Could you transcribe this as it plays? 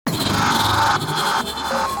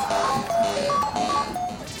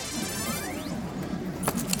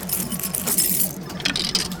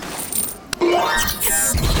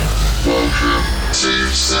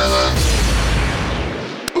Select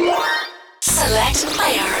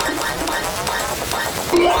player.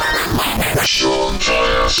 Sean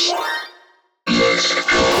Tyas. Let's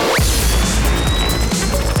go.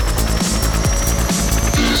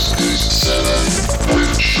 This is 7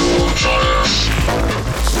 with Sean Tyas.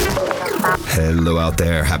 Hello out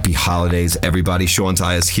there. Happy holidays, everybody. Sean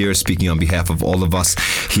Tyas here, speaking on behalf of all of us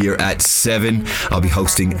here at 7. I'll be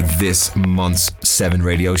hosting this month's 7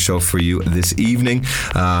 radio show for you this evening.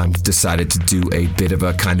 Decided to do a bit of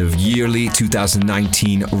a kind of yearly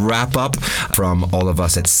 2019 wrap-up from all of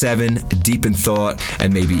us at 7, deep in thought,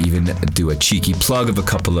 and maybe even do a cheeky plug of a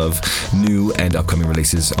couple of new and upcoming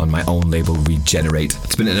releases on my own label, Regenerate.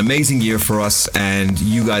 It's been an amazing year for us, and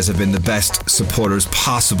you guys have been the best supporters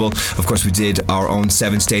possible. Of course, we did our own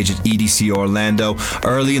 7 stage at EDC Orlando.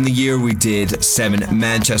 Early in the year, we did 7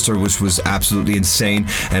 Manchester, which was absolutely insane.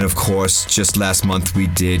 And of course, just last month, we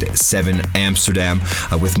did 7 Amsterdam,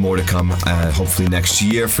 with more to come, hopefully next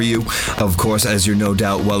year for you. Of course, as you're no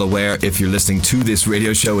doubt well aware, if you're listening to this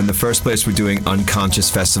radio show in the first place, we're doing Unconscious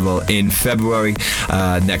Festival in February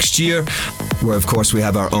next year, where of course we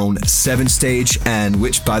have our own 7 stage, and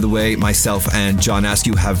which, by the way, myself and John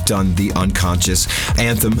Askew have done the Unconscious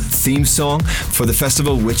Anthem theme song for the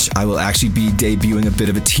festival, which I will actually be debuting a bit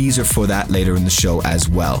of a teaser for that later in the show as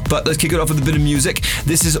well. But let's kick it off with a bit of music.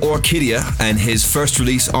 This is Orkidea and his first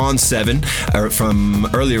release on 7 from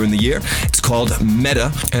earlier in the year. It's called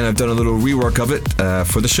Meta, and I've done a little rework of it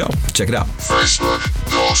for the show. Check it out.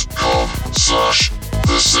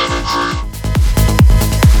 Facebook.com/The7Crew.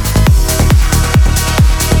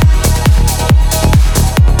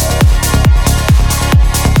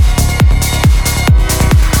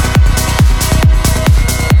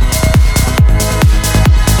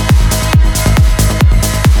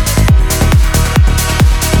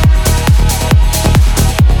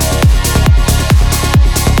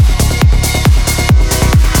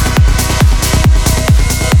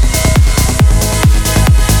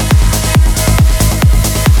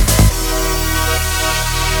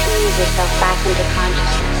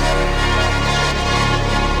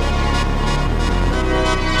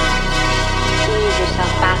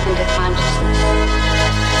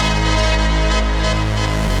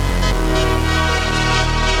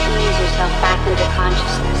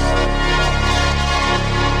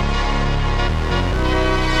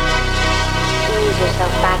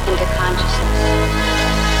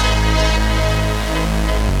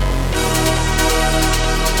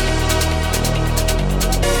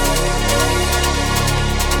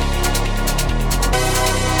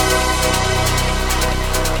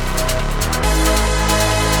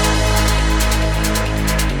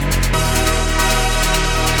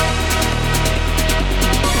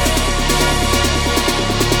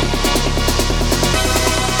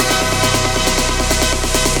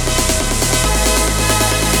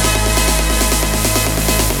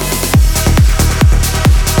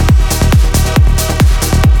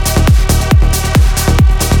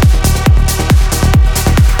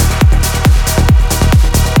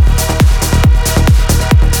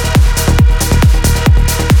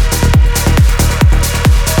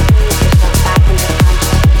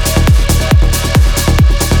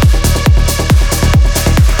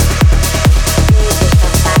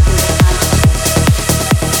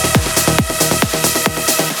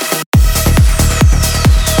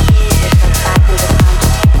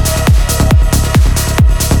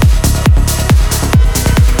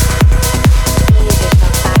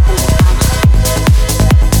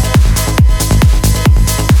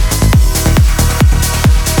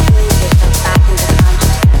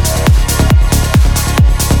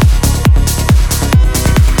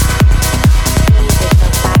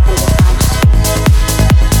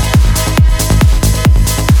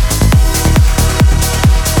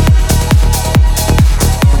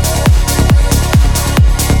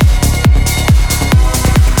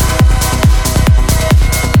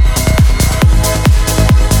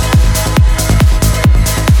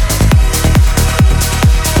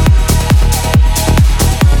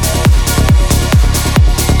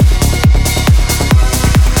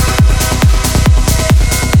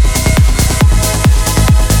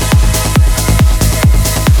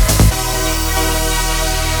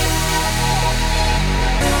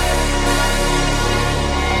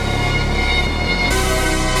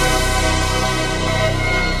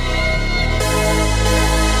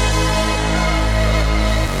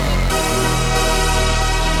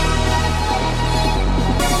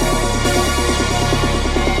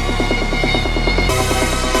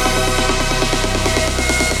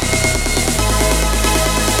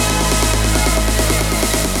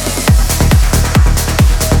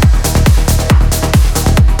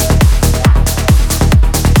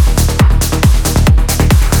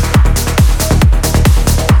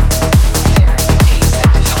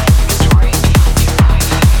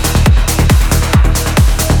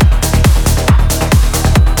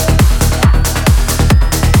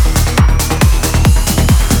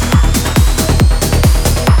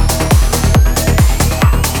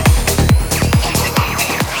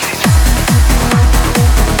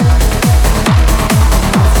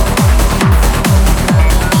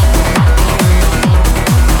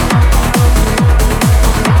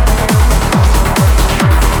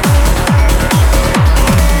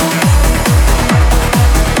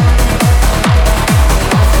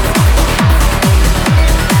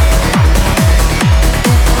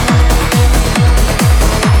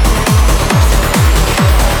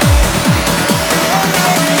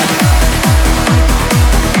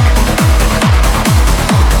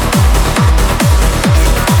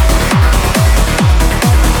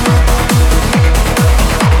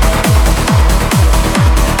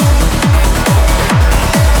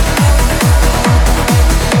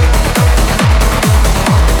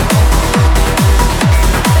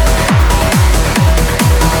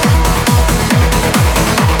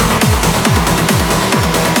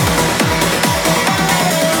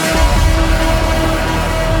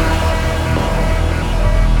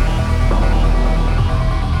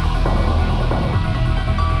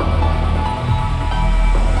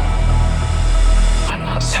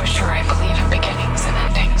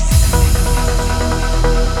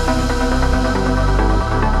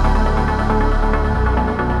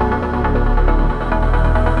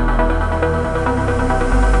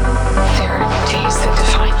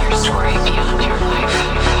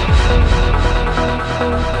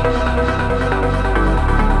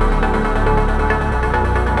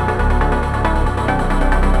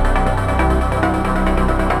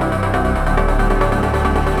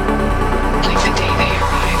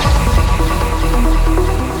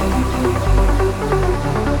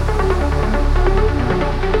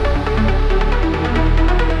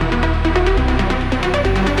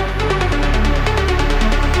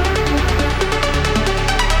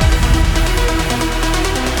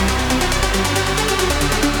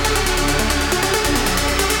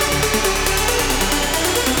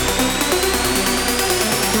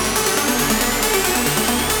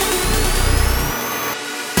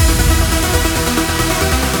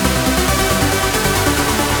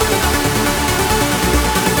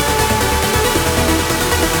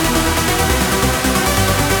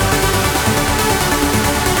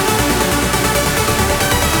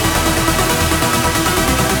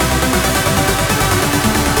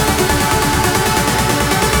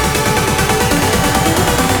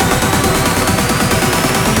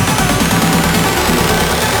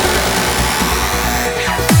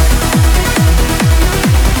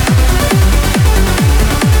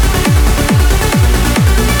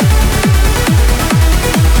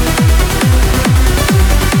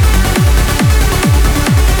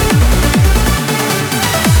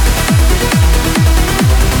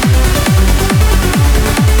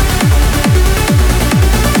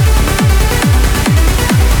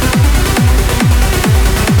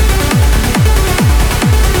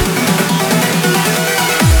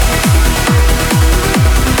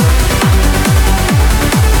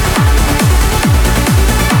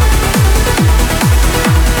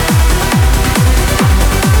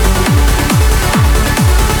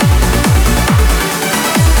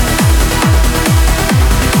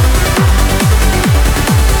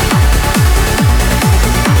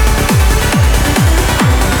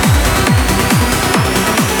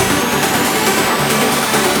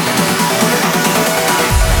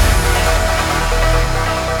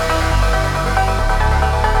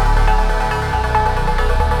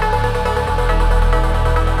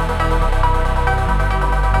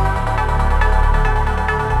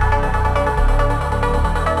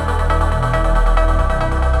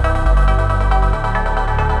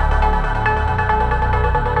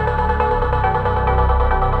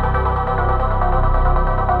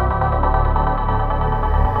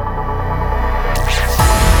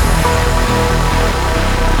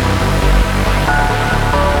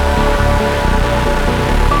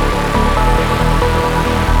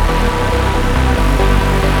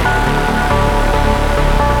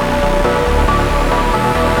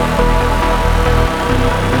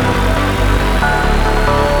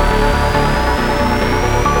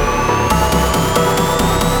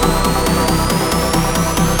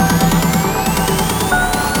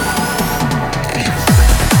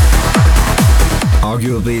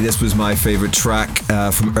 Arguably, this was my favorite track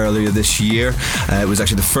from earlier this year. It was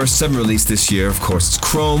actually the first Seven release this year. Of course, it's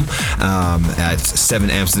Chrome at Seven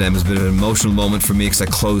Amsterdam. It was a bit of an emotional moment for me because I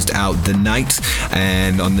closed out the night,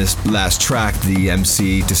 and on this last track, the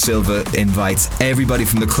MC De Silva invites everybody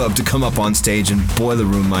from the club to come up on stage and boiler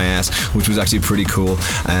room my ass, which was actually pretty cool,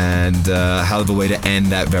 and a hell of a way to end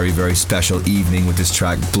that very, very special evening with this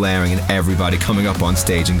track blaring and everybody coming up on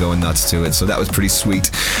stage and going nuts to it. So that was pretty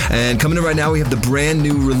sweet. And coming in right now, we have the brand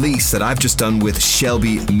new release that I've just done with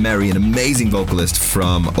Shelby Merry, an amazing vocalist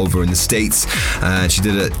from over in the States. And she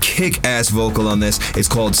did a kick-ass vocal on this. It's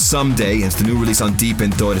called Someday, and it's the new release on Deep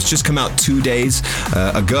in Thought. It's just come out 2 days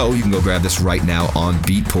ago. You can go grab this right now on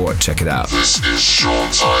Beatport. Check it out. This is Sean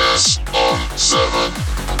Tyas on 7.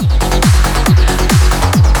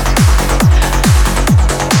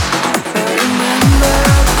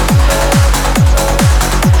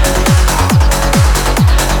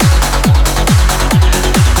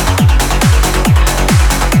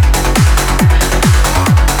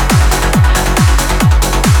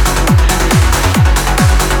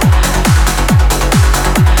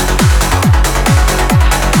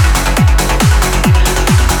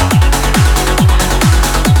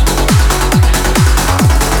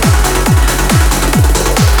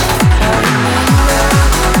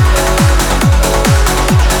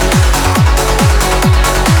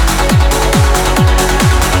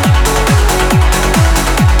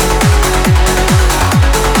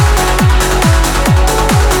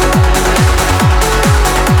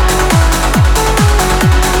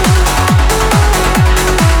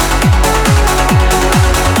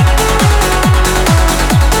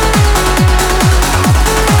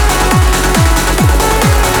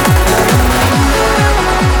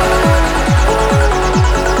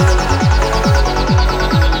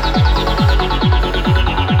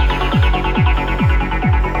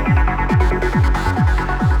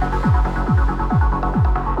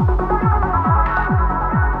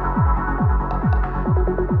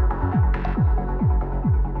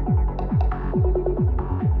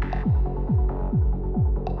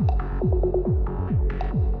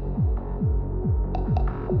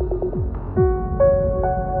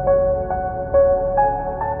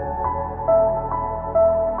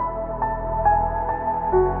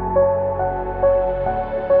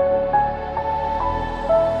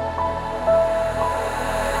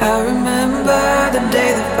 I remember the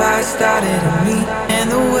day the fire started in me, and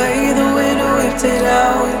the way the wind whipped it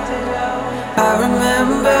out. I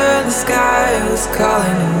remember the sky was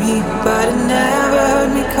calling to me, but it never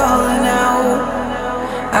heard me calling out.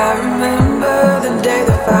 I remember the day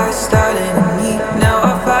the fire started in me. Now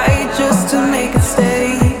I fight just to make it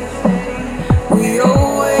stay. We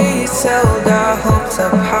always held our hopes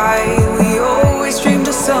up high. We always dreamed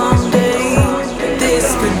of someday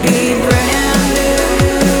this could be brand new.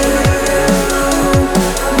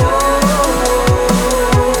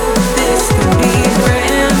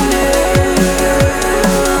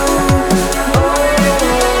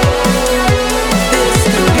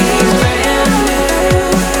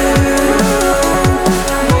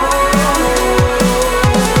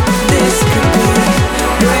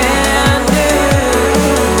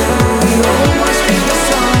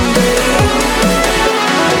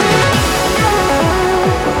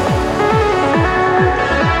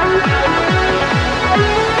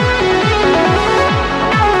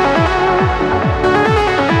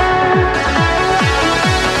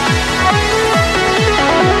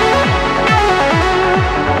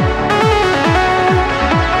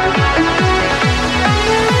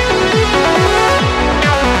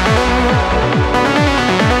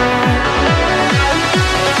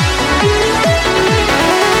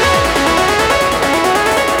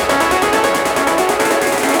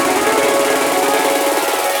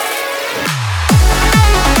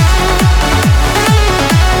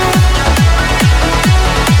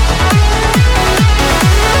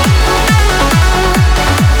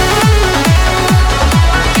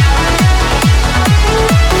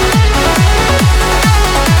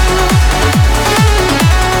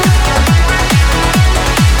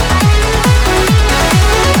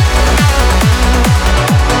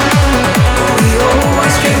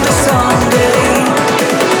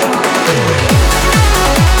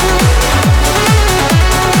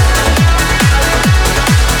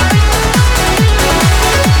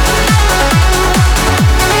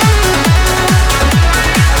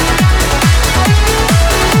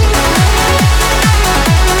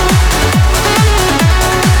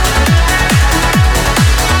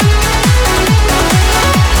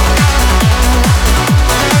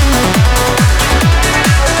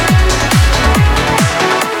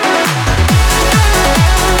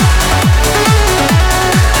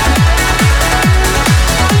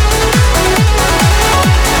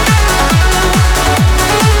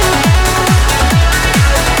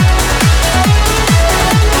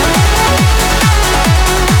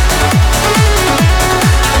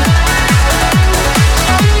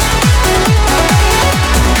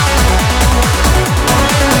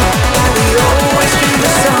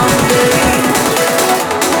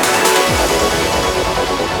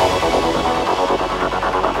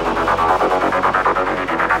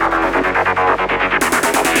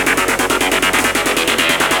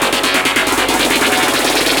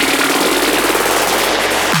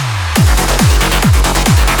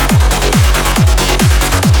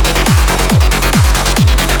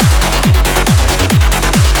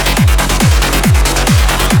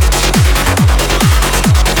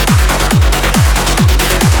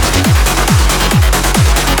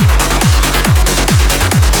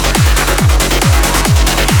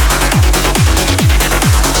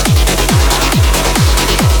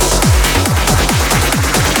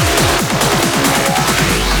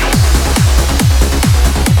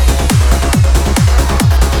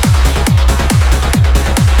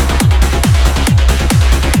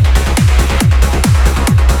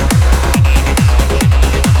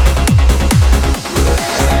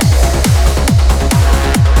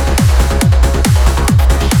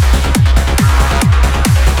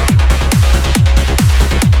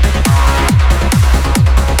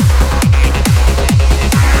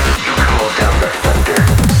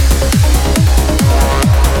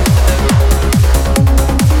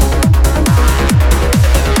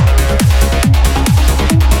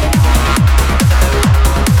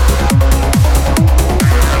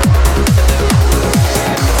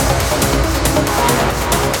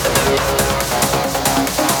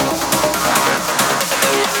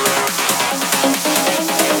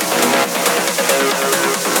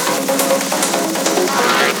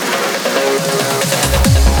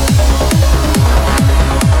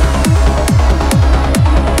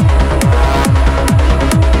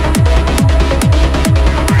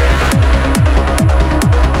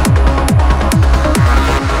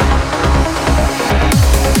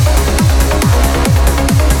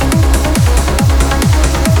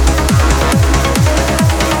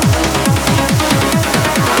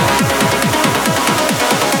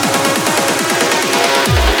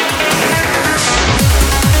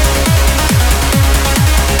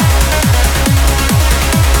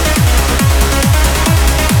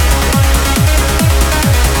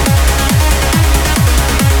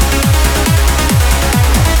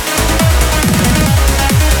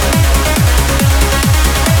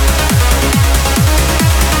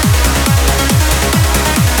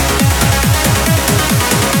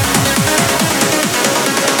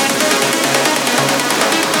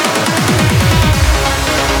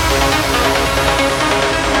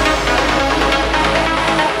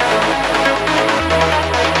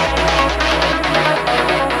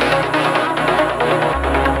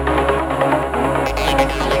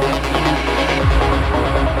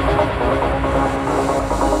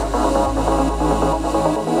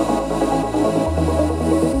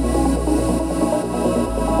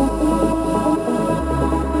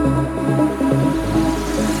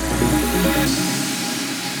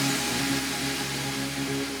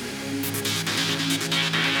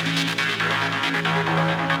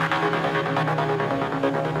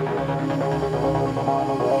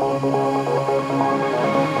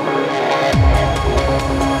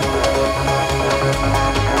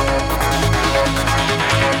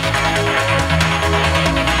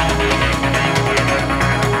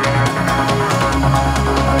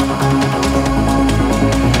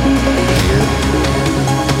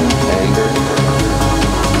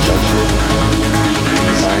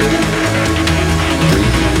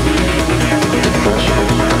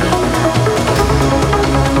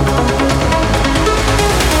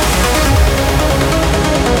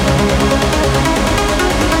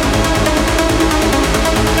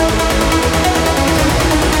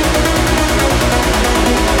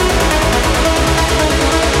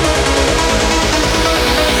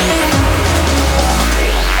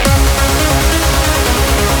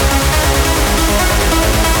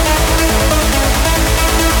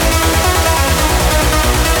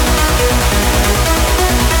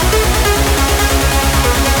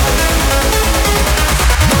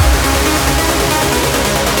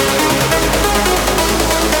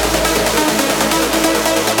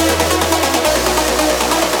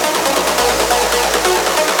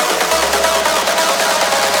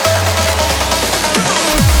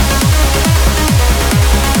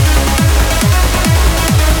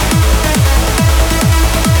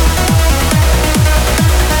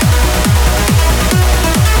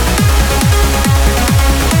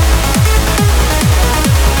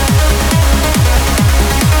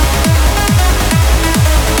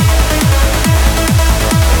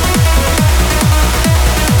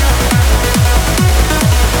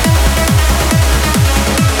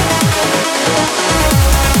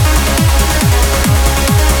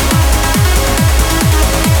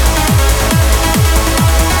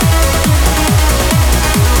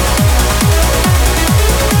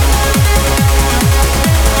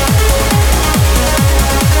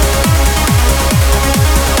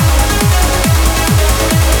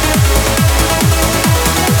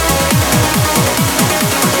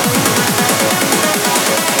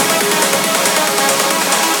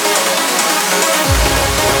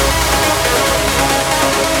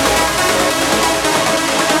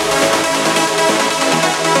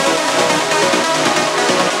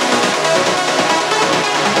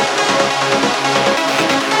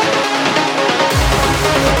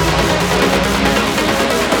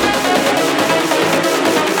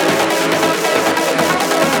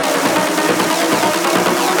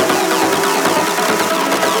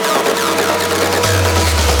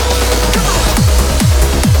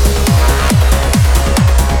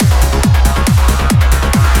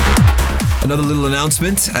 another little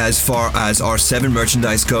announcement as far as our 7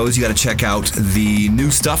 merchandise goes. You got to check out the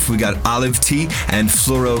new stuff. We got Olive Tea and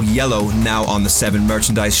Fluoro Yellow now on the 7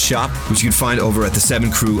 merchandise shop, which you can find over at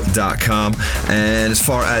the7crew.com. And as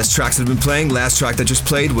far as tracks that have been playing, last track that just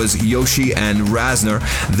played was Yoshi and Razner,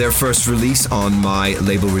 their first release on my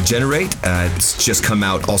label Regenerate. It's just come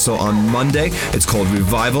out also on Monday. It's called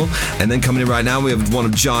Revival. And then coming in right now, we have one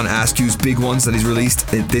of John Askew's big ones that he's released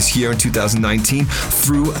this year in 2019,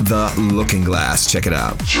 Through the Looking Glass. Check it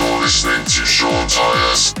out. You're listening to Sean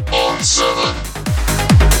Tyas on 7.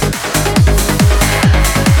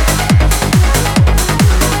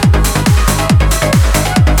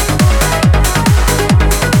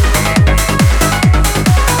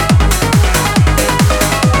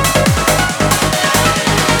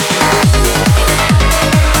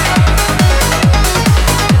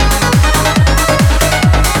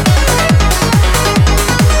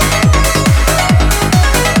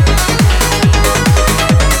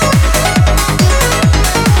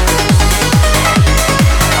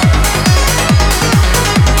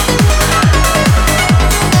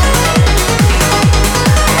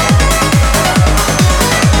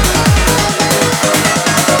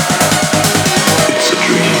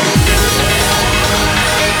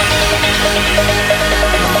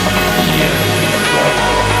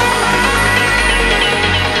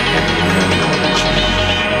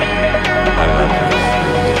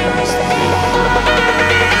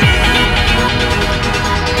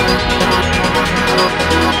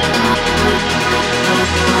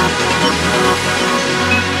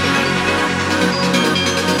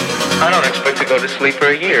 For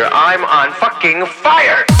a year. I'm on fucking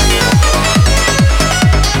fire!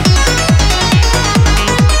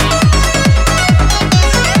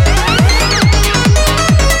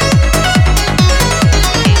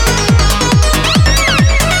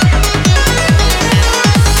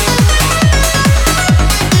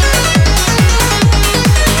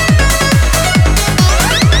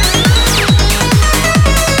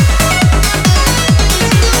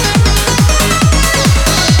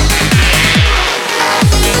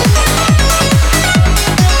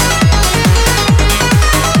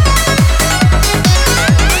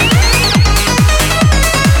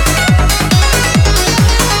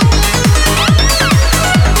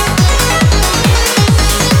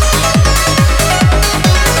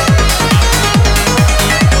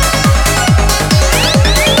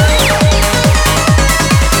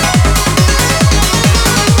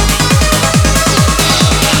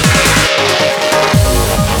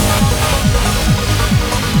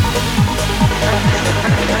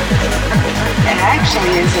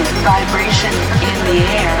 Vibration in the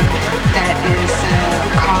air that is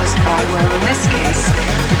caused by, well, in this case,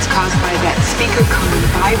 it's caused by that speaker cone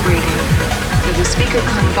vibrating. So the speaker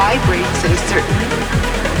cone vibrates at a certain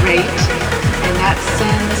rate, and that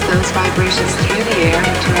sends those vibrations through the air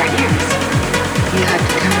into our ears. You have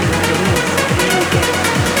to tell me what it is. You get it.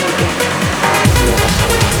 You get it.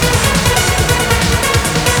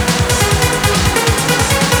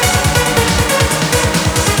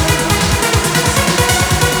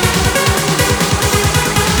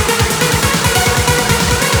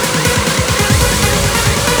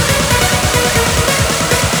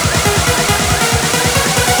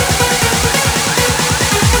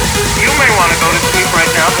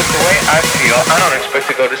 But the way I feel, I don't expect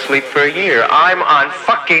to go to sleep for a year. I'm on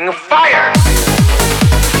fucking fire!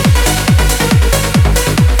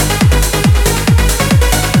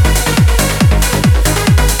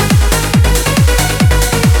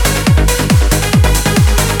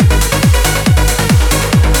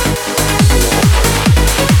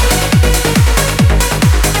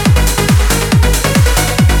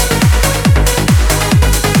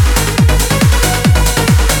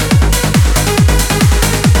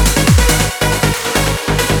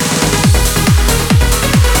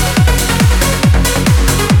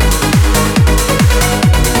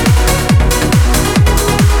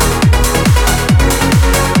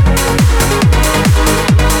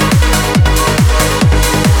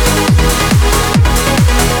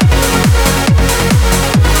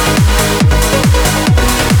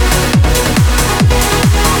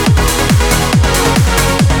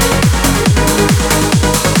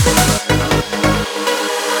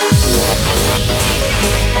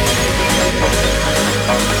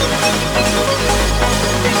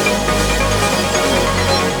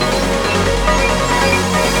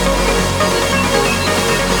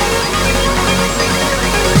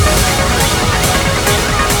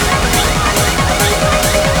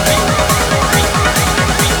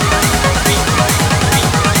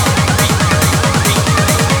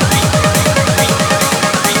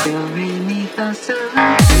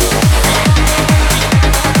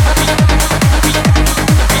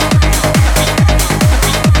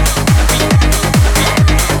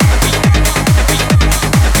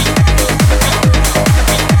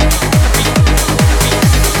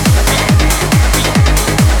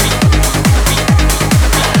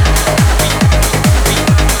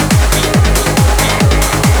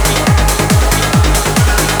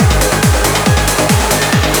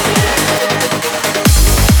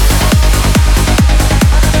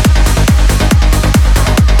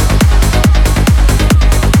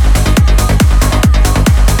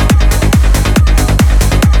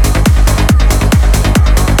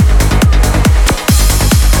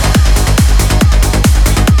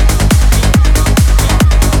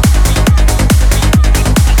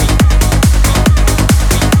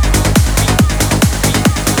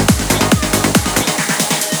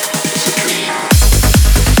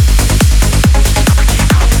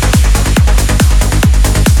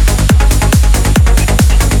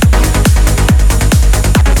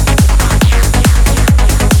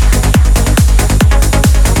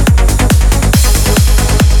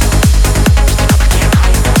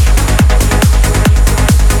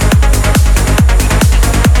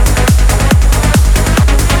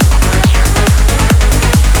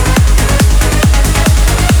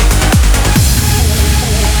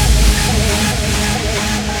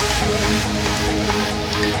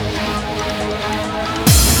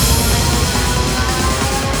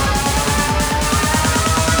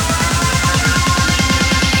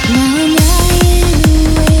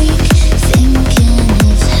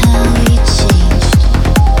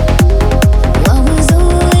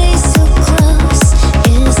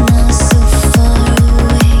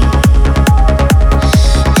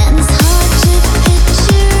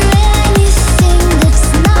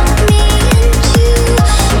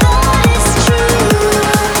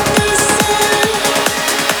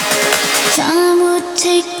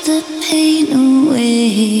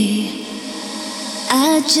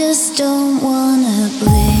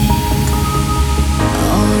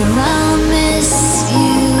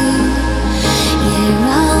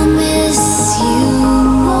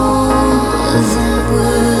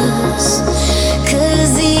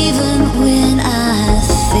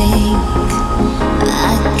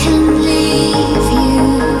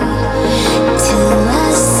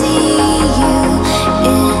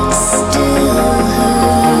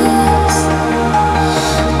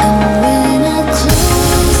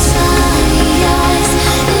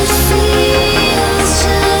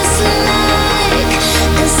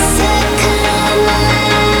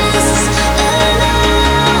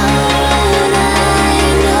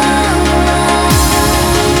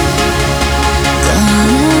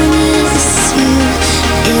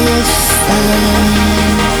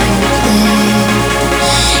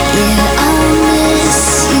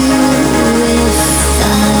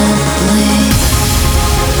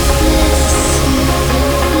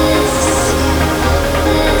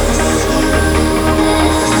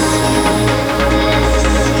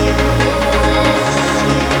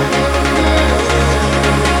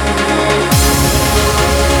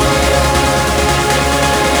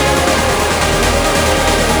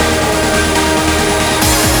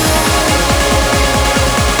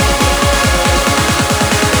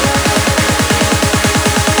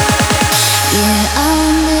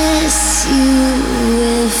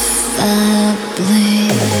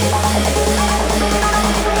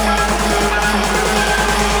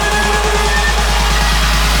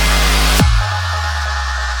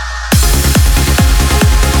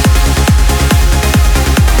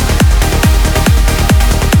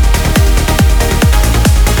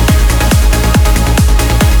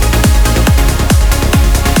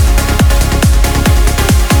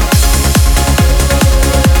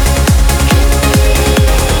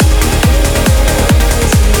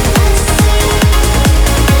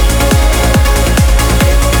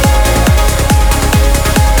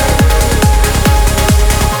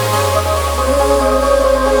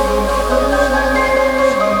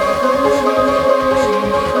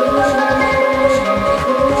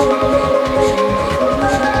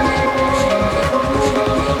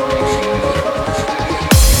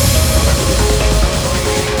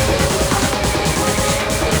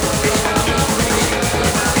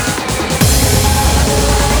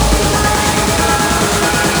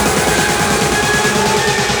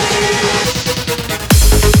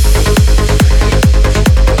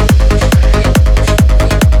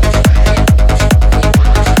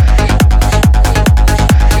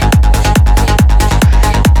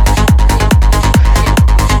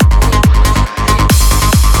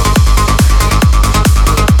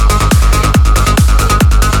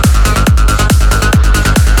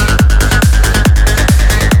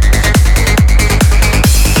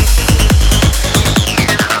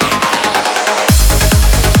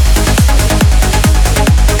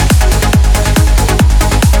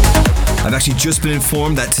 actually just been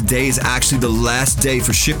informed that today is actually the last day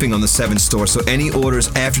for shipping on the 7 store, so any orders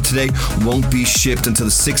after today won't be shipped until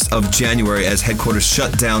the 6th of January as headquarters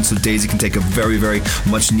shut down, so Daisy can take a very, very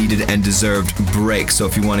much needed and deserved break. So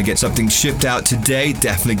if you want to get something shipped out today,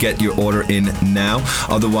 definitely get your order in now.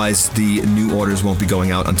 Otherwise, the new orders won't be going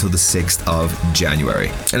out until the 6th of January.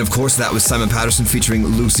 And of course, that was Simon Patterson featuring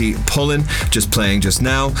Lucy Pullen, just playing just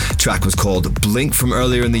now. Track was called Blink from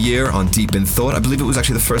earlier in the year on Deep in Thought. I believe it was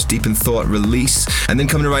actually the first Deep in Thought release. And then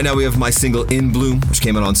coming in right now, we have my single In Bloom, which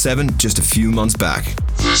came out on 7 just a few months back.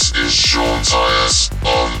 This is Sean Tyas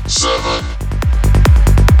on 7.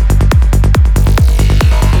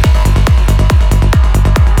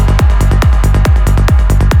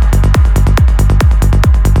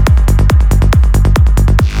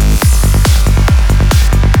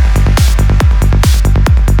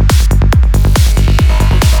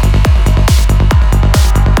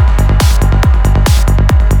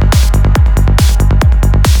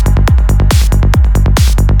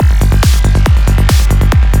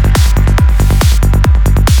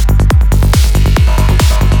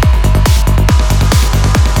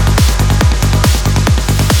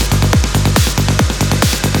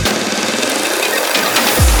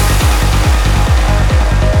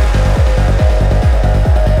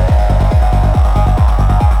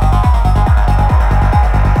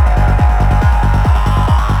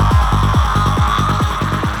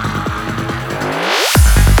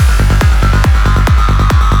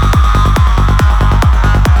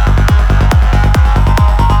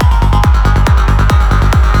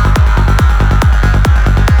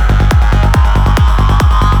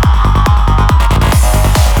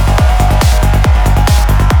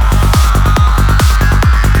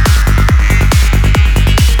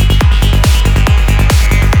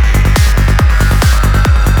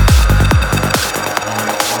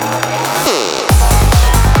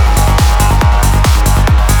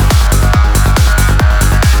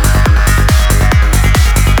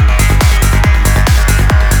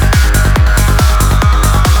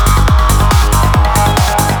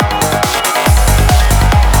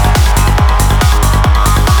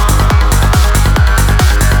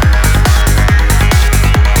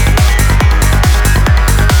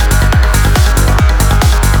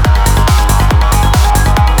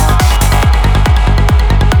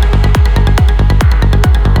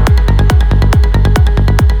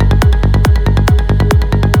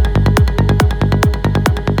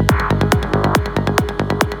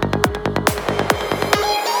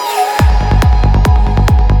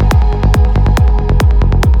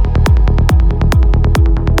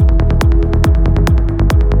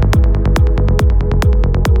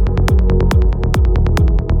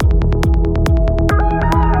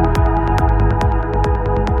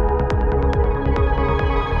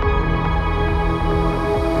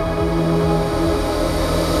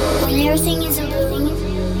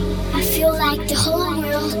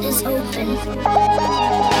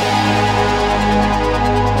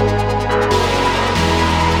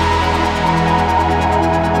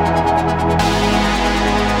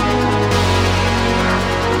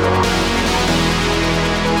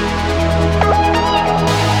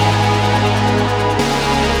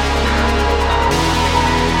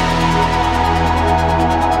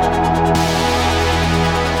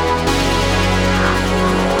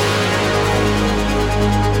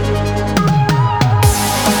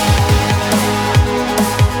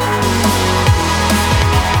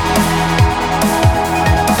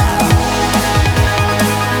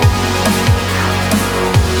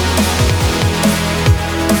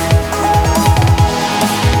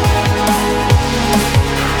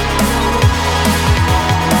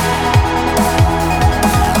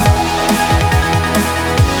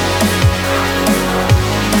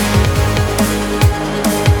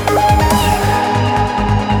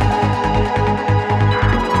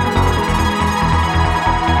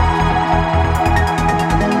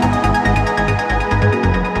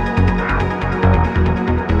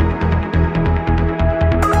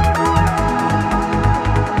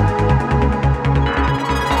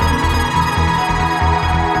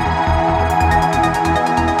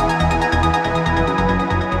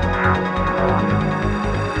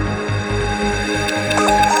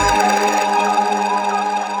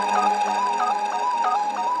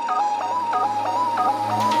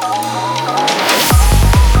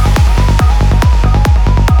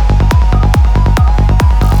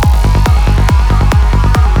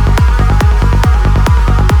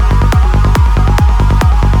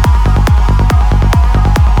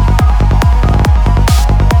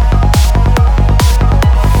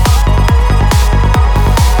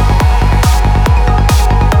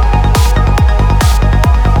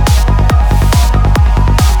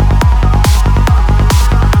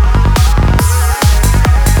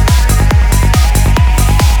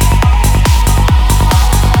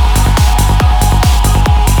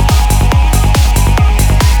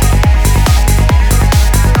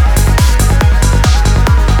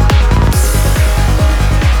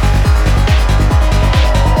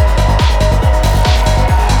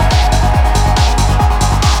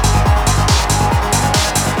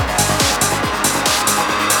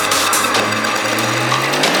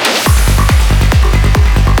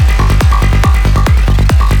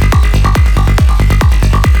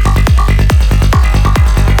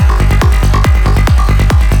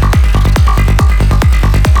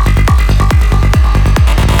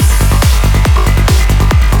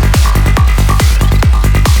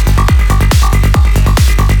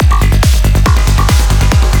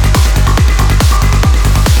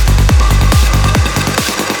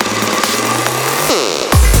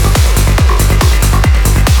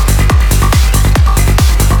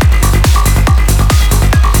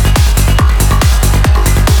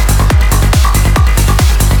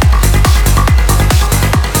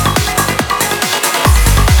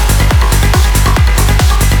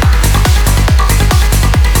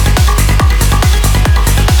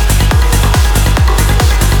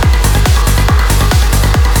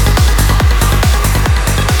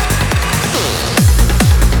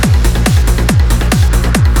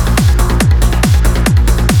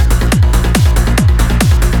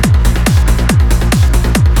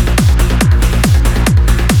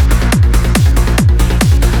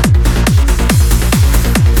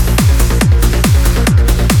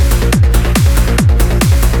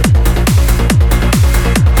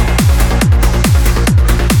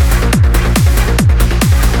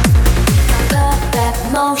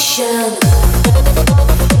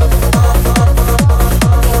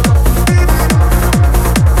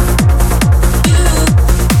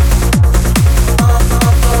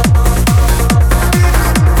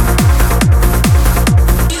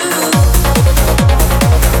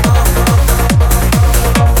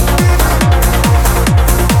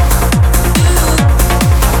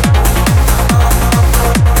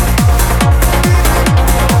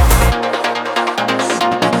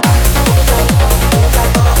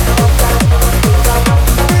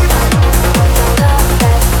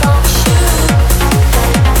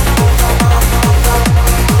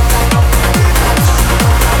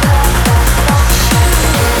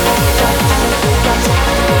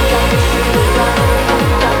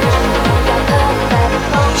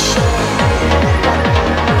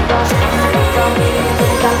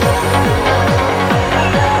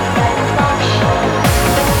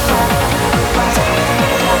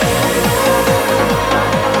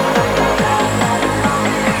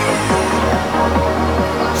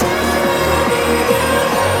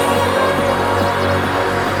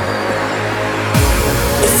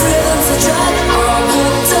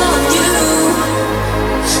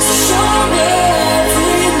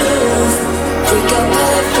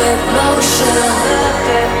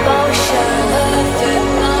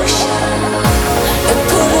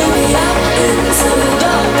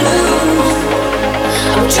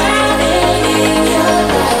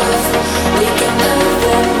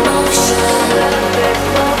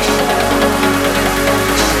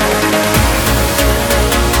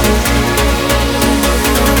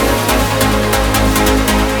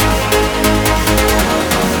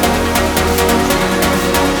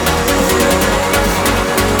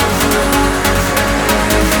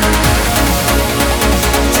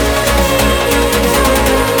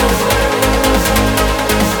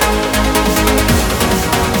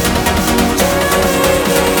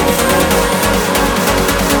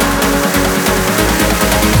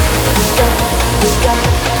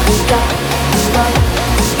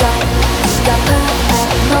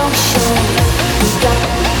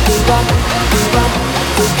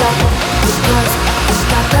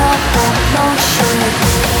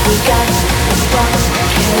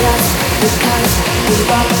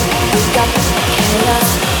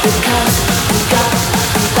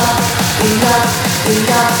 we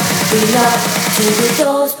love till the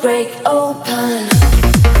doors break open.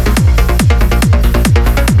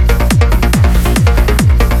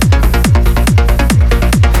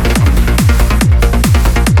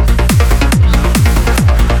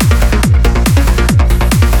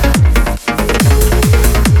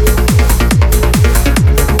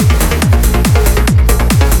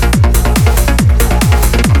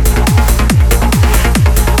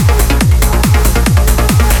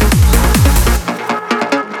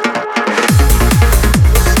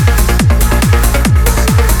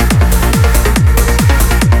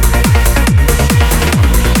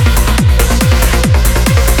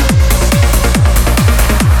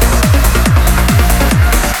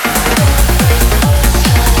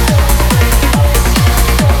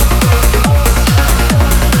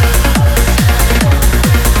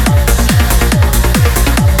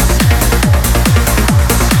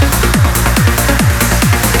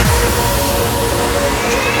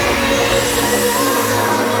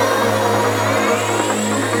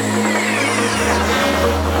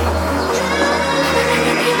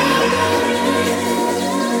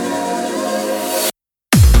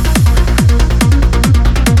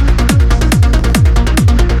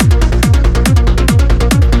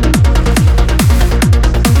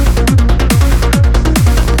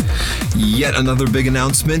 Another big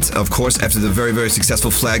announcement, of course, after the very, very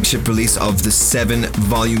successful flagship release of the 7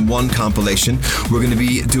 Volume 1 compilation. We're going to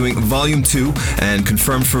be doing Volume 2 and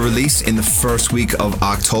confirmed for release in the first week of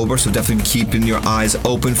October, so definitely be keeping your eyes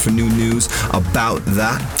open for new news about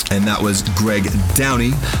that. And that was Greg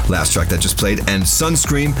Downey, last track that just played, and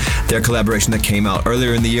Sunscream, their collaboration that came out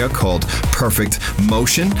earlier in the year called Perfect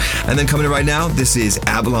Motion. And then coming in right now, this is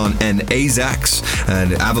Avalon and Azax,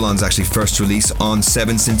 and Avalon's actually first release on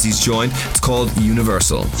 7 since he's joined. It's called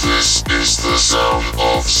Universal. This is the sound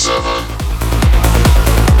of 7.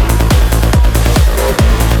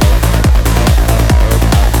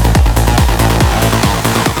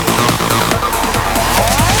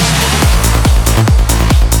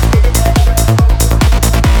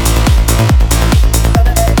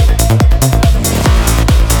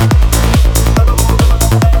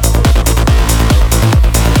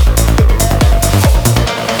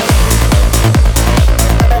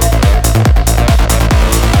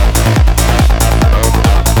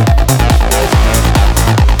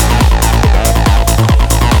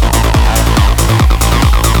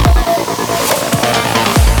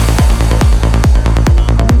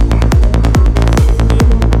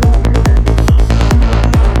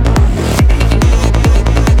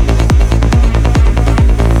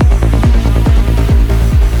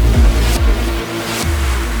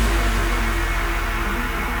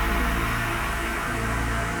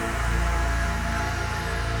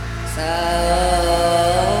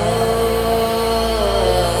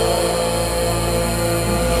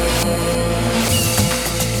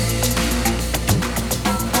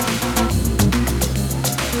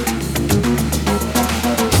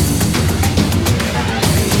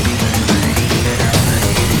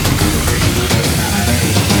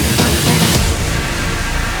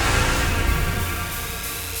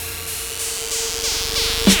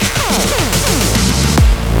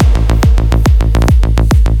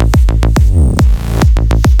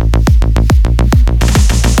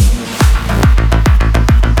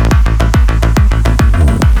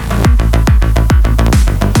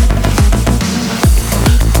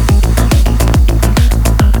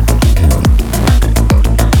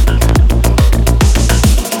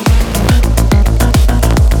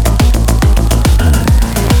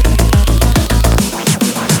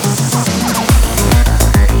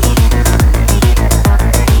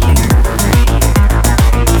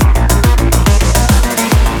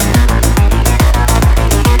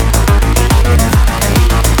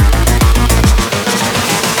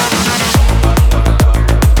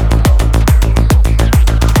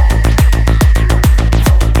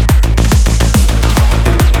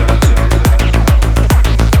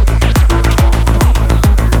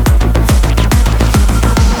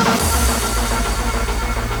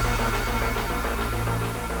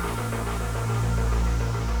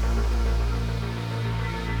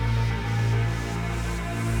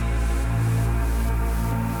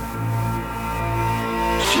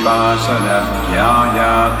 Vasana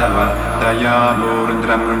Yaya Tava Daya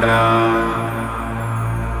Murundra Munda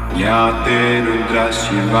Yate Rudra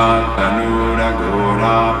Shiva Tanura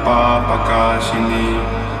Gora Papakashini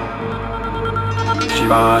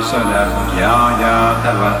Shivasana Yaya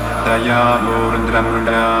Tava Daya Murundra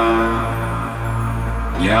Munda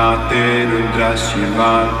Yate Rudra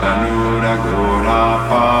Shiva Tanura Gora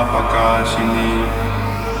Papakashini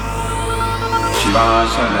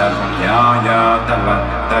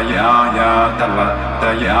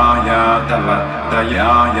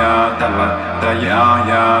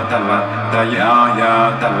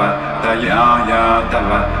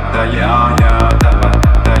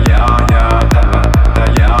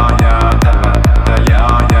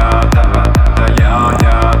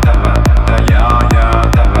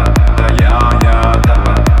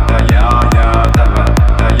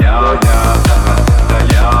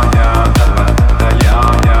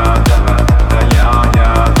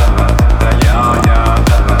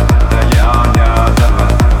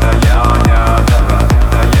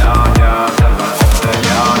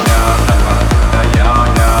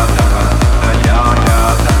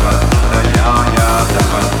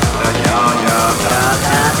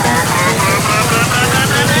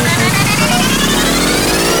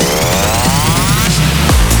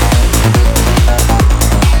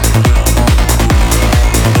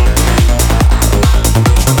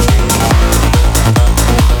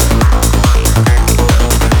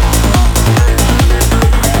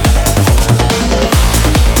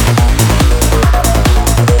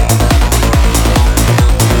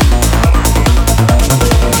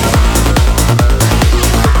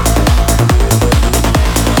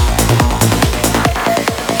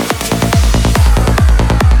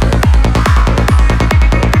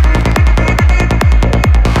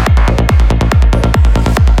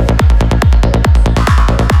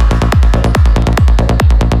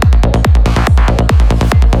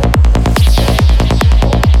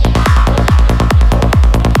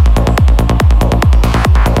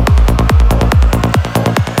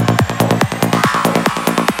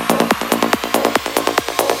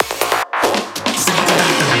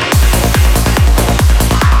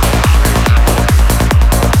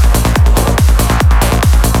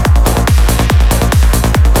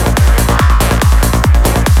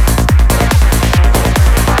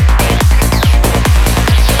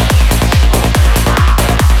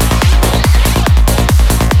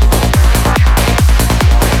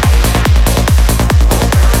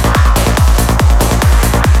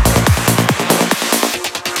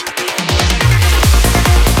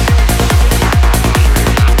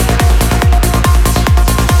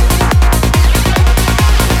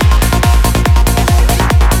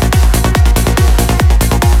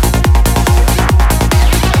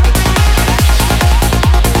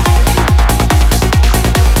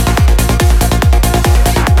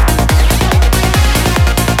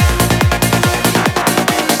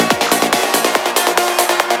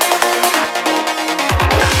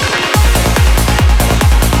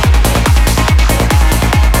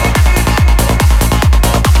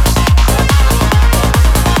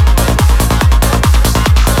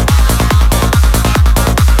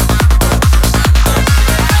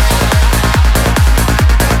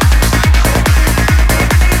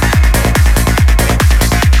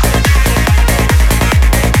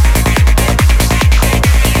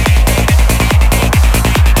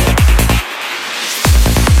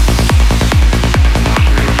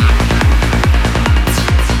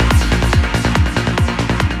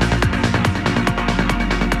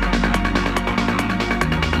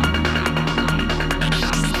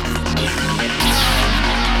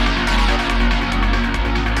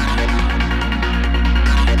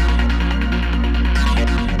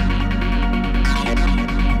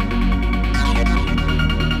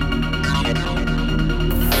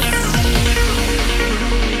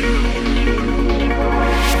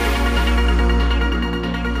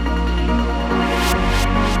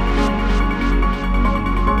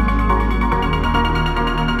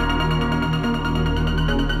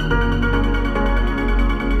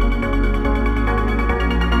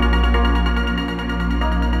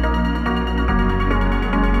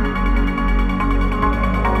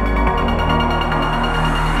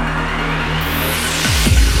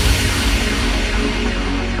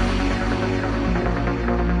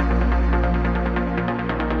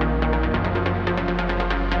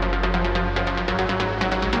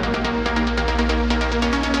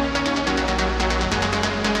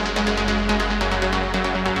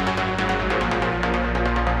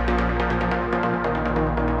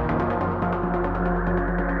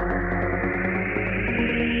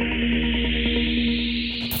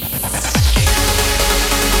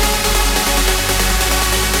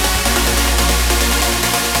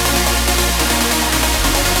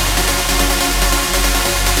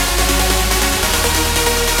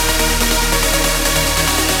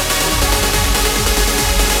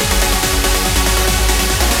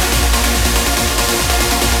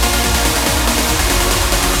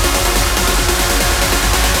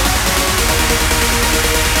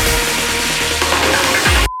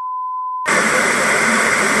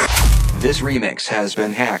This remix has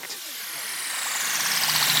been hacked.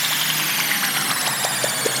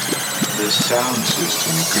 The sound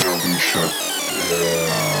system can be shut.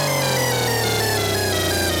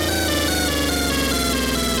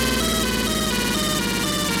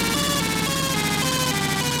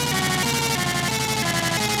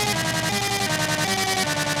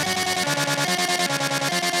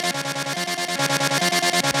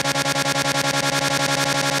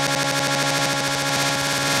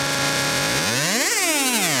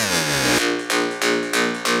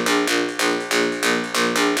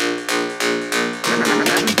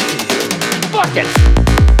 Fuck it!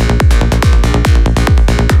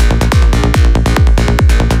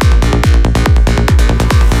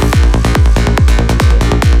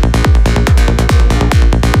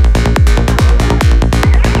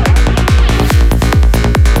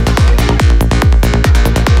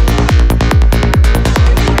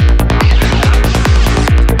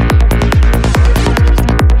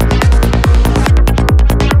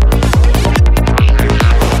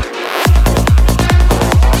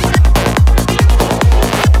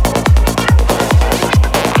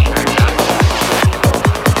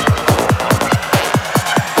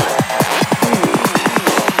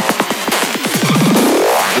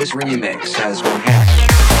 This remix has been hacked.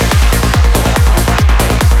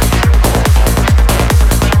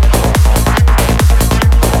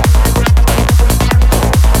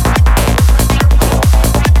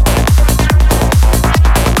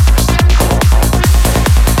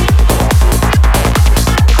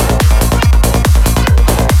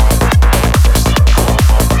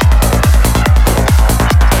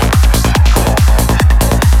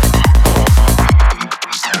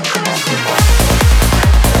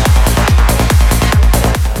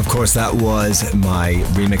 Of course, that was my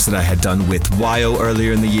remix that I had done with Wyo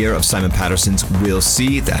earlier in the year of Simon Patterson's We'll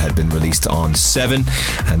See, that had been released on 7,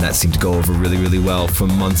 and that seemed to go over really, really well for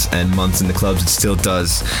months and months in the clubs. It still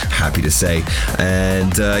does, happy to say.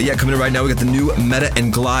 And coming in right now, we got the new Meta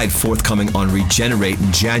and Glide forthcoming on Regenerate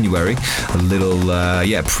in January. A little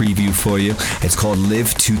preview for you. It's called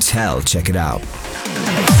Live to Tell. Check it out.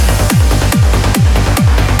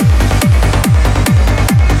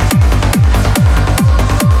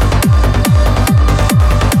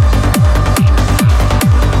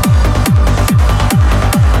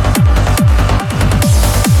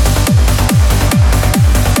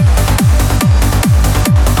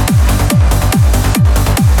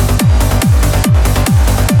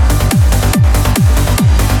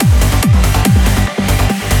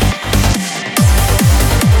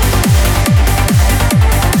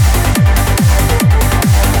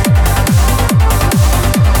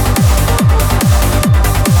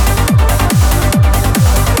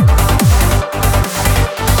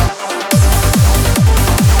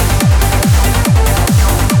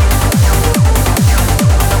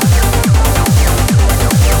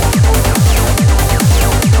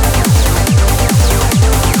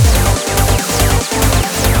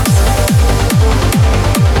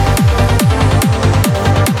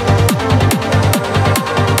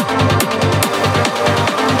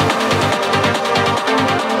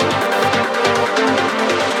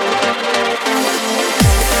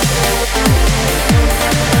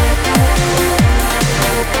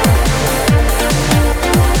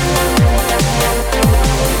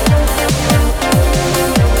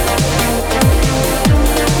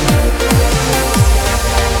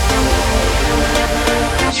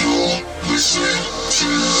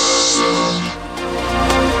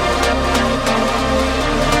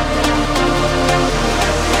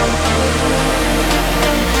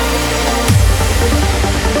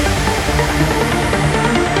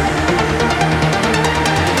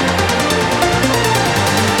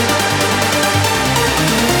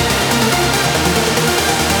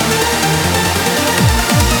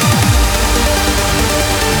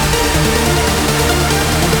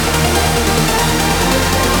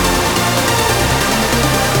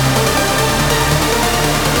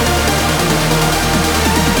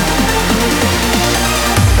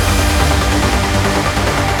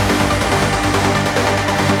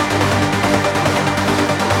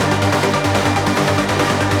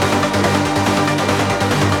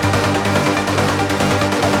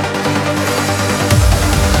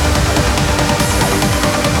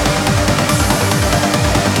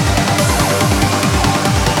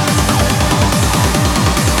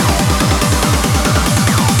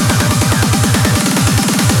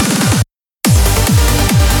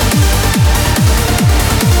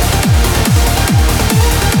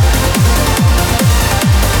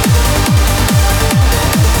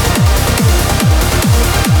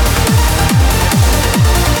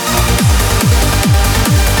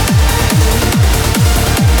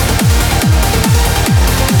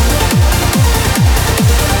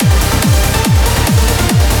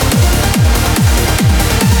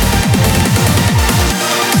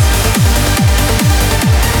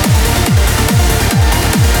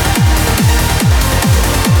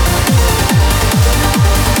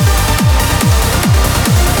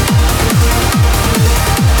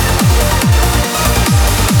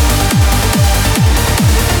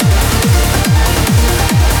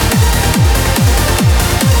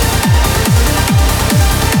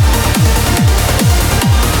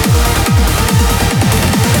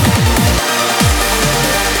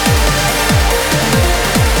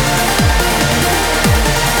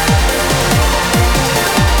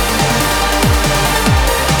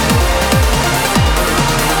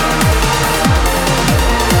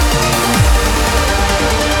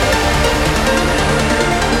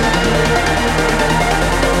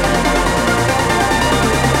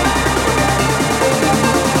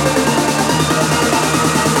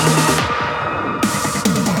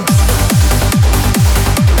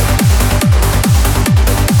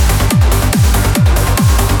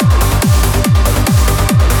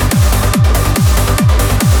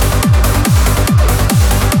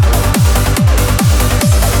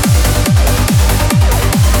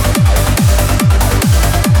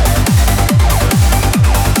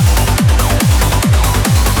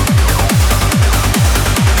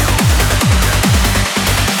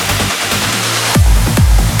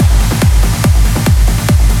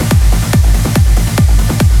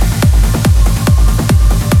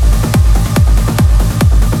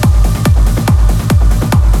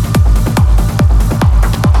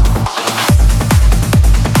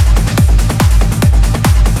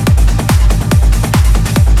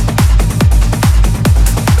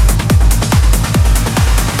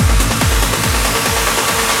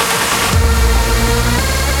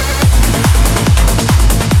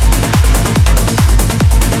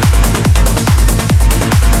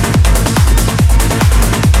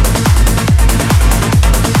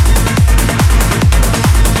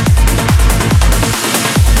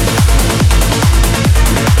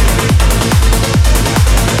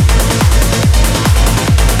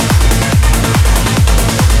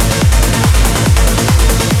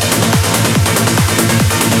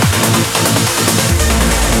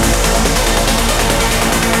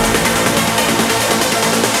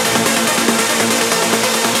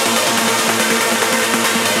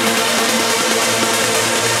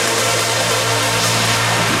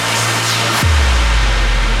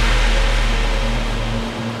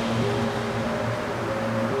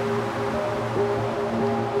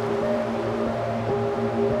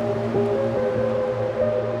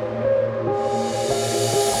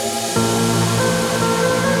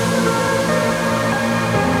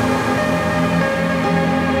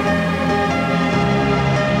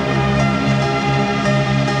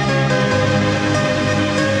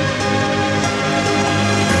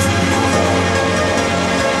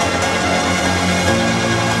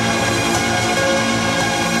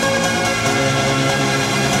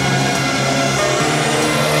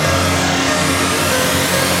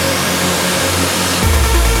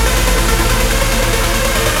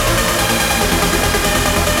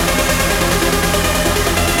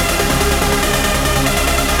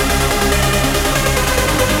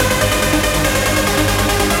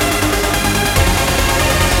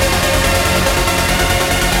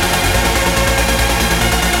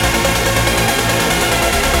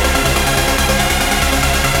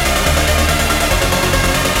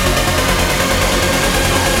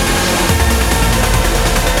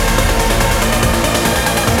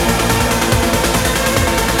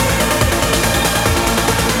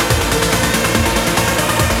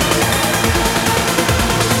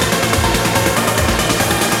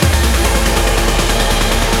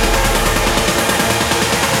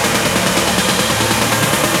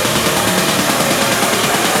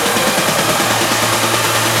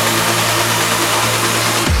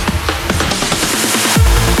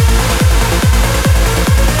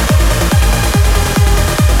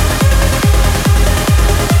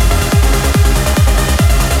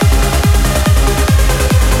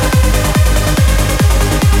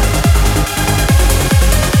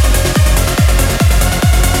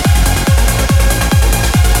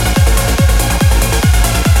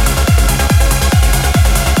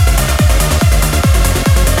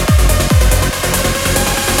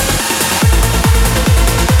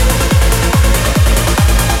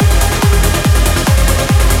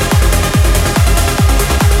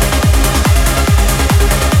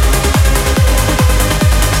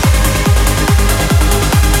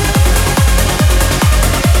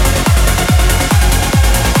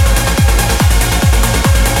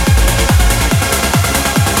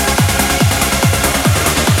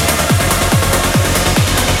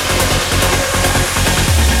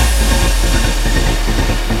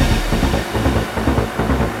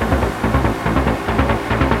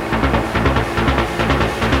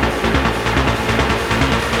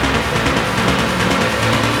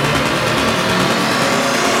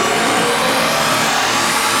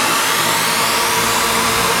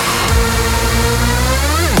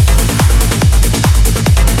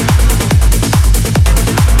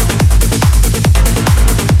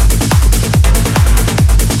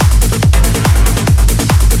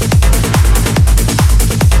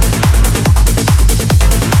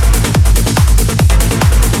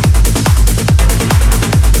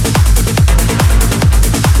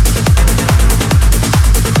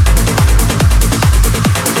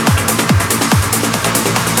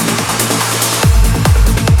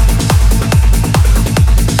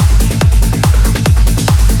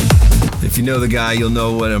 know the guy, you'll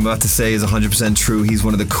know what I'm about to say is 100% true. He's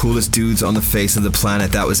one of the coolest dudes on the face of the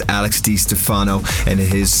planet. That was Alex Di Stefano and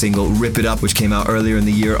his single Rip It Up, which came out earlier in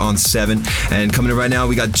the year on 7. And coming in right now,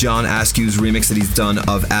 we got John Askew's remix that he's done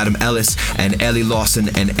of Adam Ellis and Ellie Lawson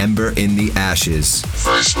and Ember in the Ashes.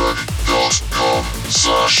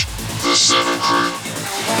 Facebook.com/The 7 Crew.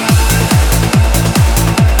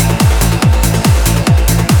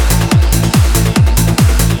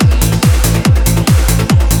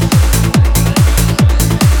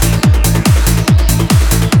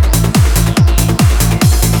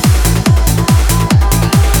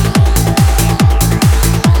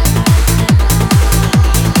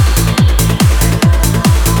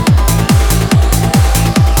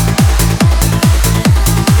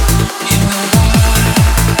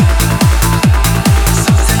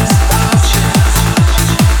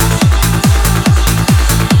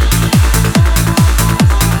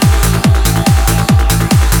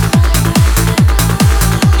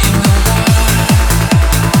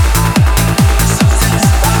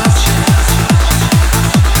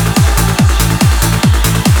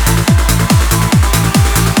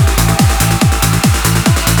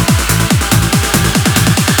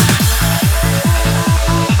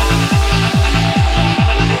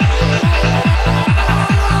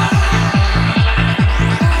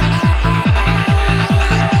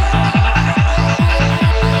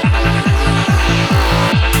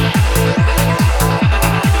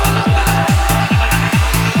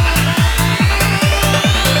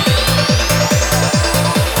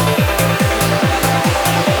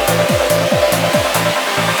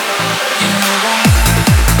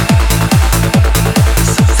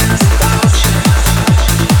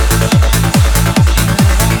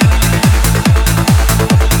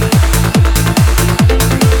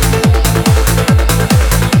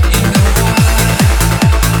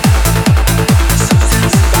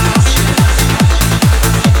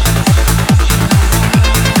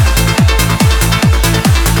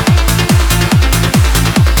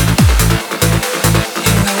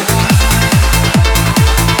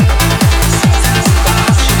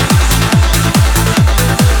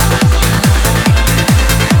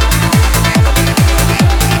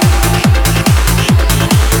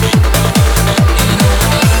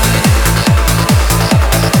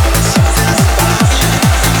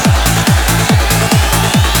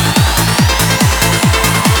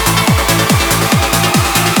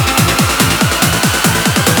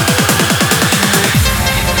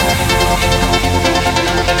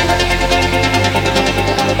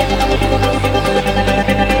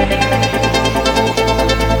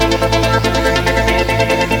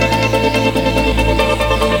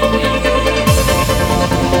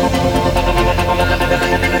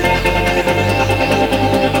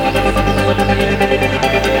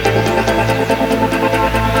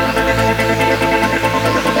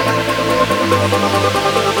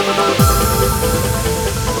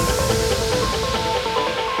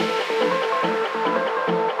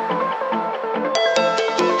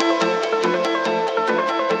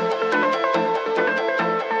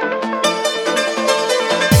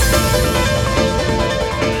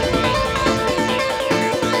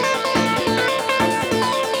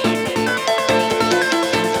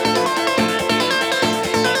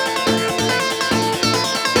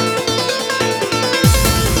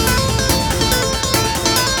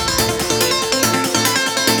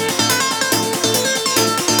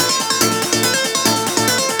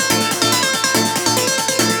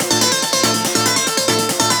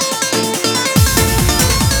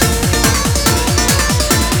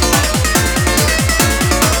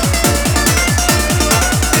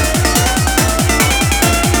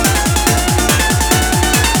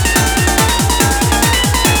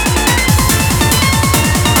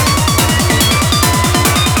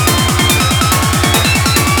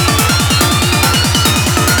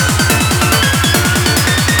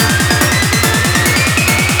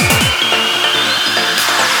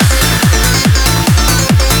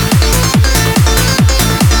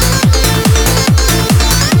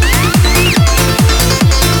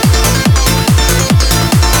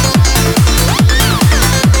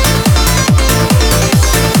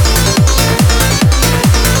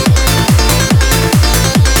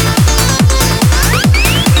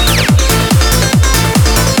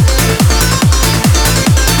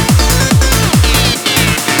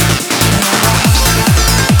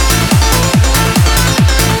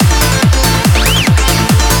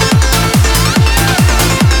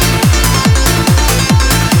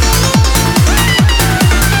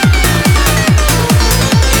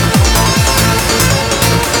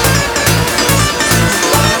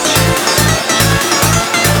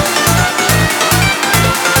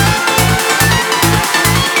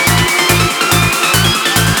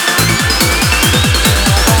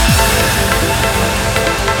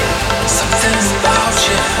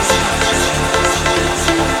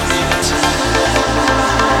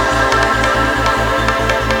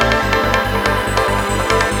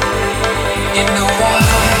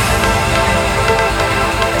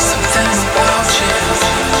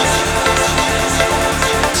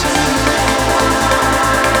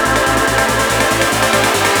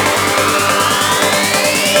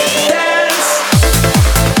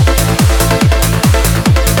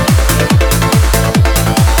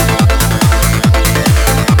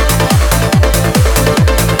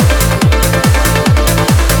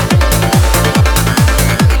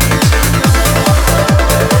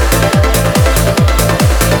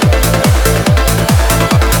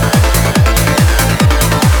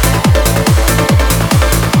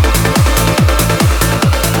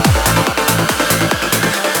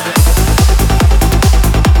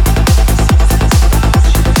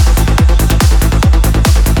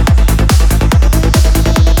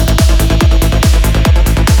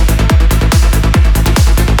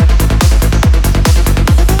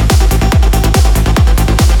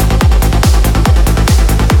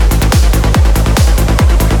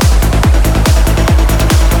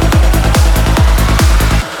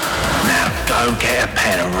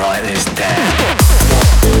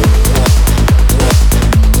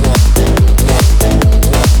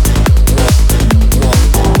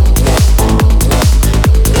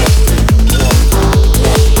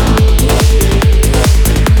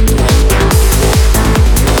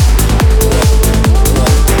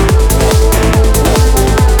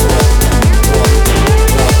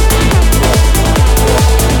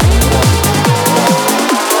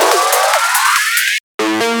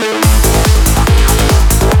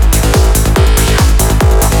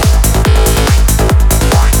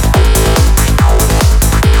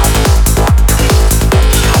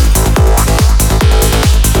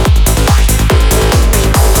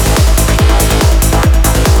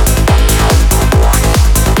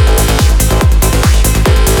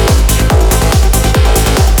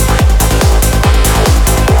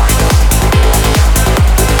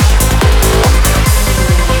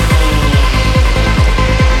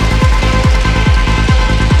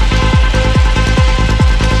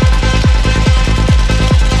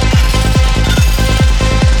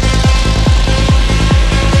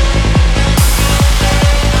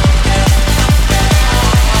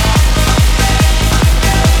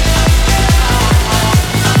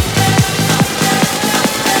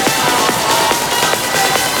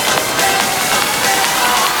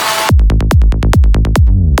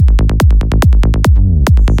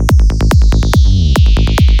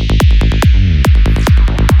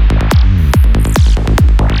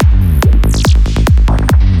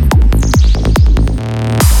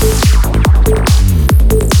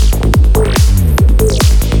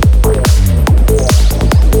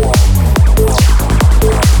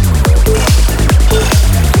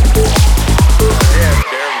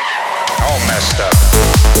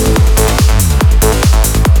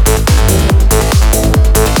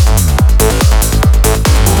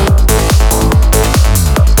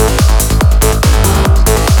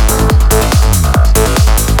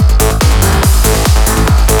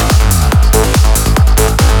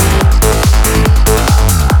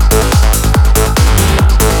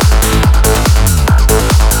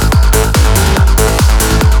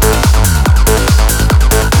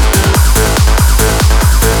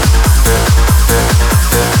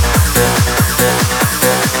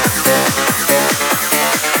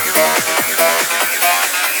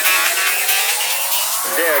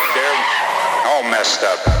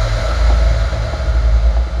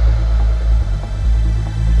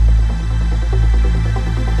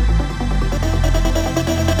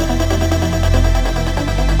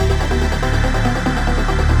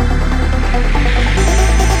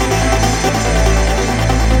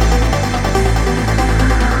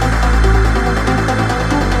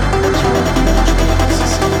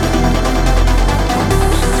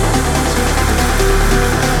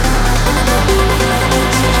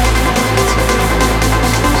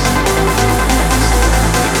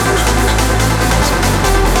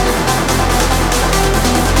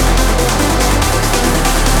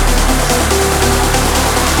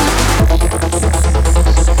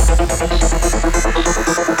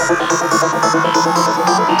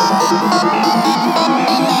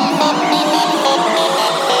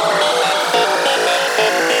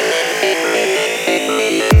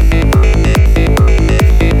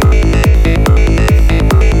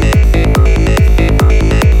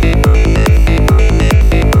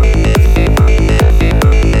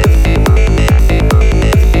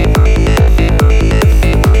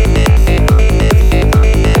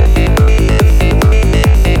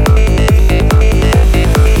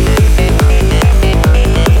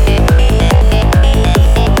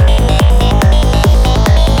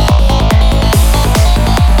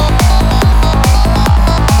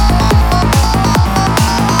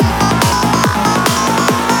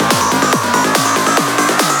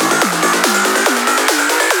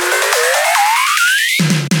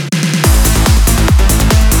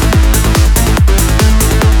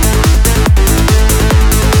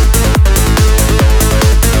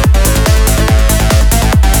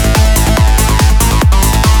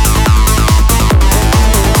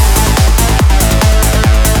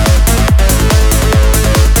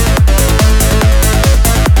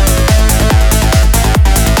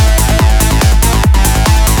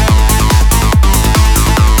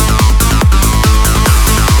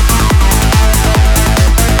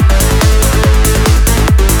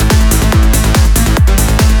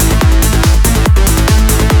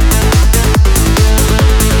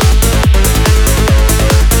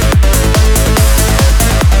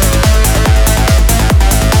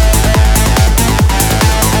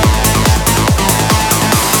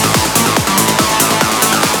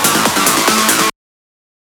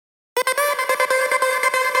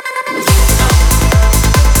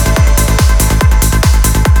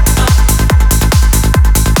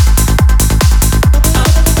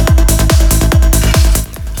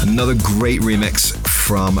 Another great remix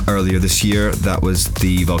from earlier this year. That was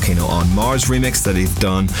the Volcano on Mars remix that they've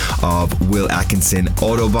done of Will Atkinson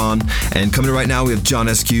Autobahn. And coming right now, we have John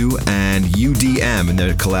Eskew and UDM in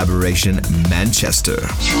their collaboration Manchester.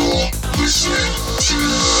 You're listening to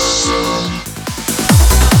 7.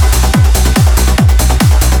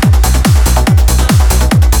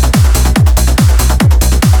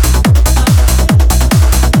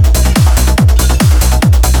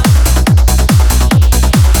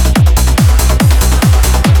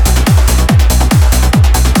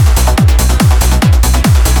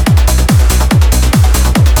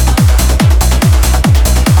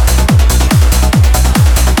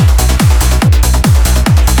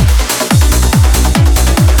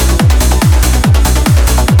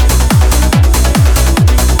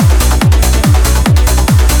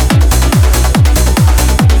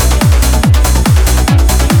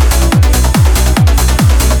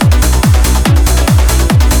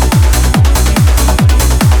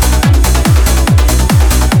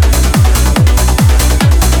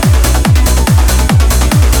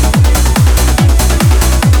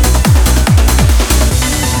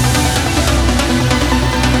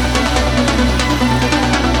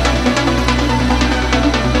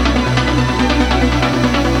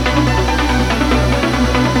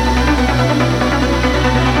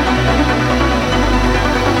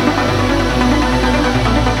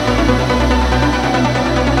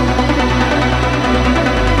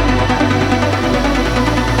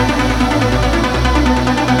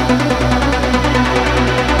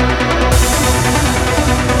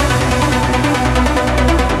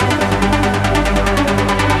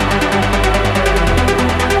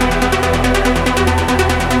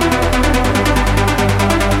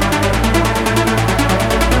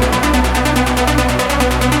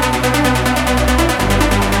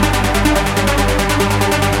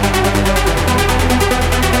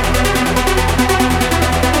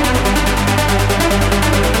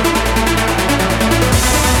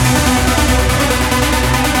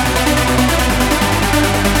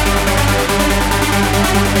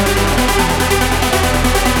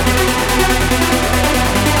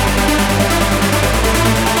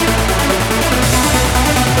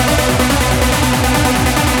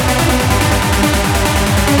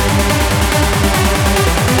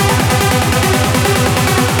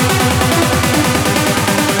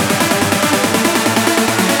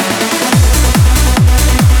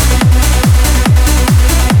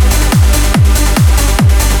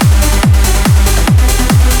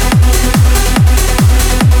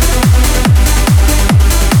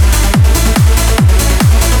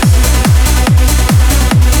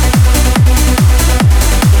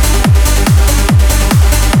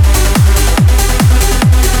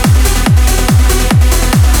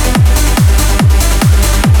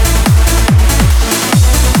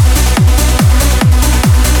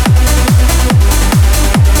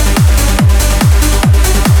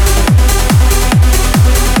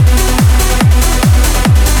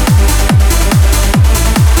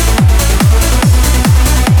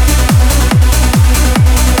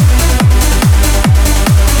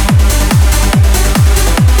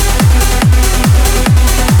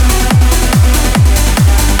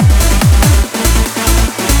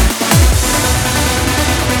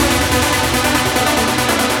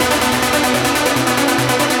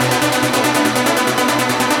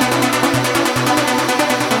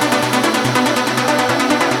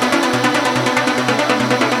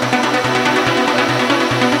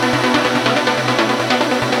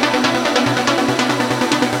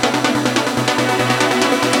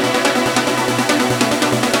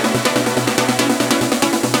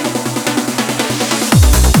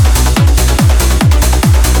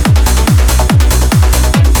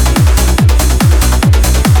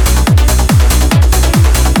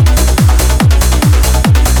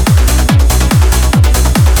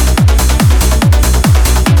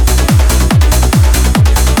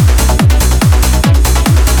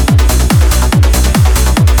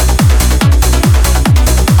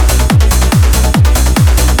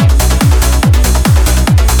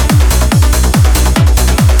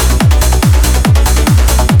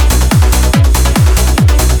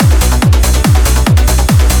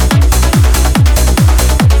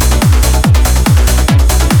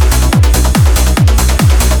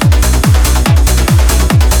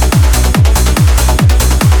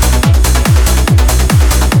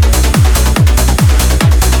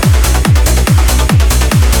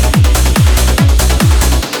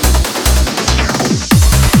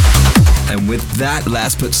 that,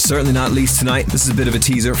 last but certainly not least tonight, this is a bit of a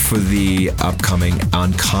teaser for the upcoming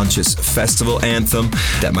Unconscious Festival anthem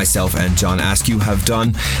that myself and John Askew have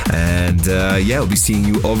done. And we'll be seeing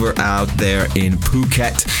you over out there in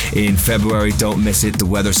Phuket in February. Don't miss it. The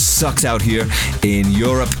weather sucks out here in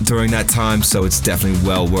Europe during that time, so it's definitely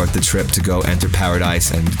well worth the trip to go enter paradise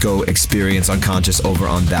and go experience Unconscious over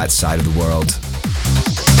on that side of the world.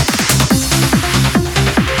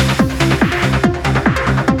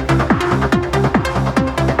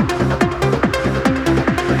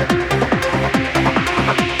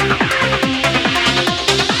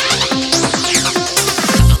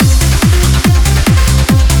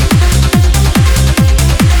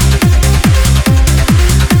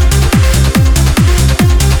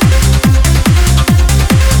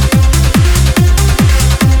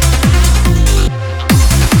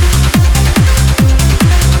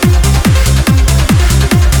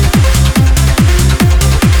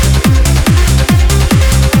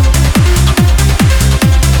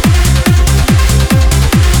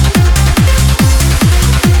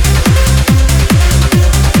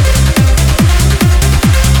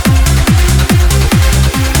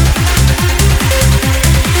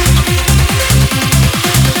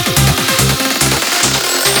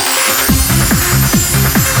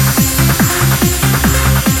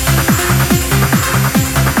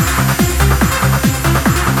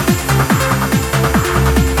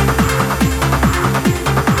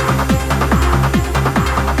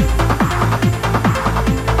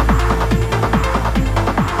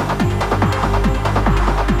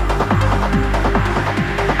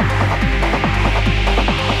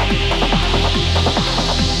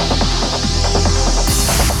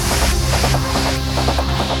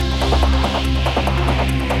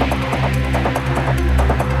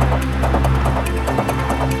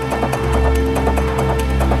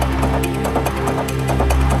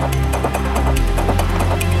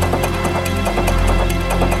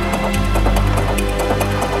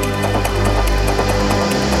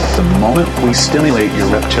 We stimulate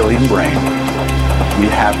your reptilian brain. We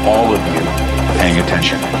have all of you paying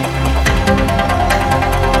attention.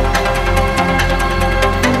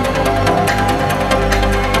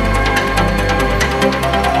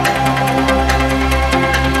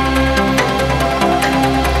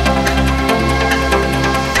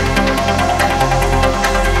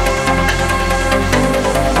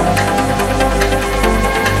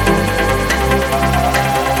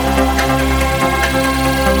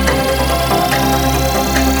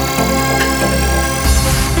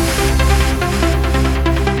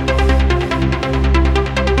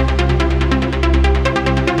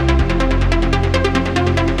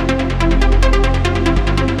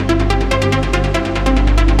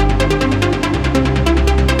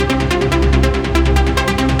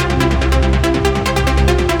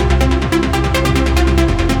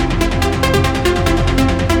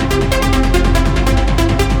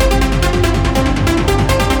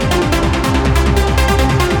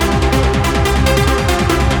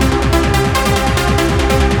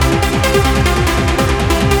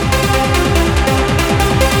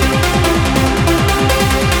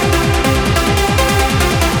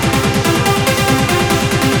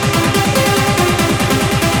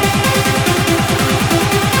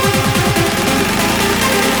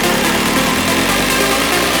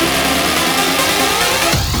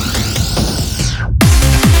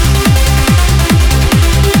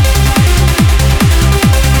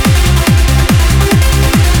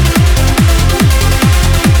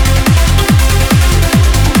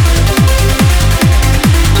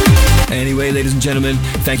 Ladies and gentlemen,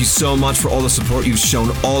 thank you so much for all the support you've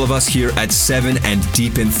shown all of us here at 7 and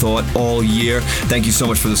Deep in Thought all year. Thank you so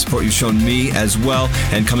much for the support you've shown me as well.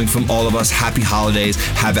 And coming from all of us, happy holidays.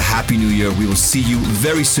 Have a happy new year. We will see you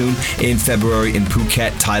very soon in February in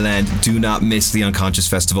Phuket, Thailand. Do not miss the Unconscious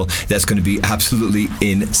Festival. That's going to be absolutely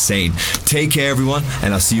insane. Take care, everyone,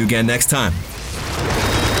 and I'll see you again next time.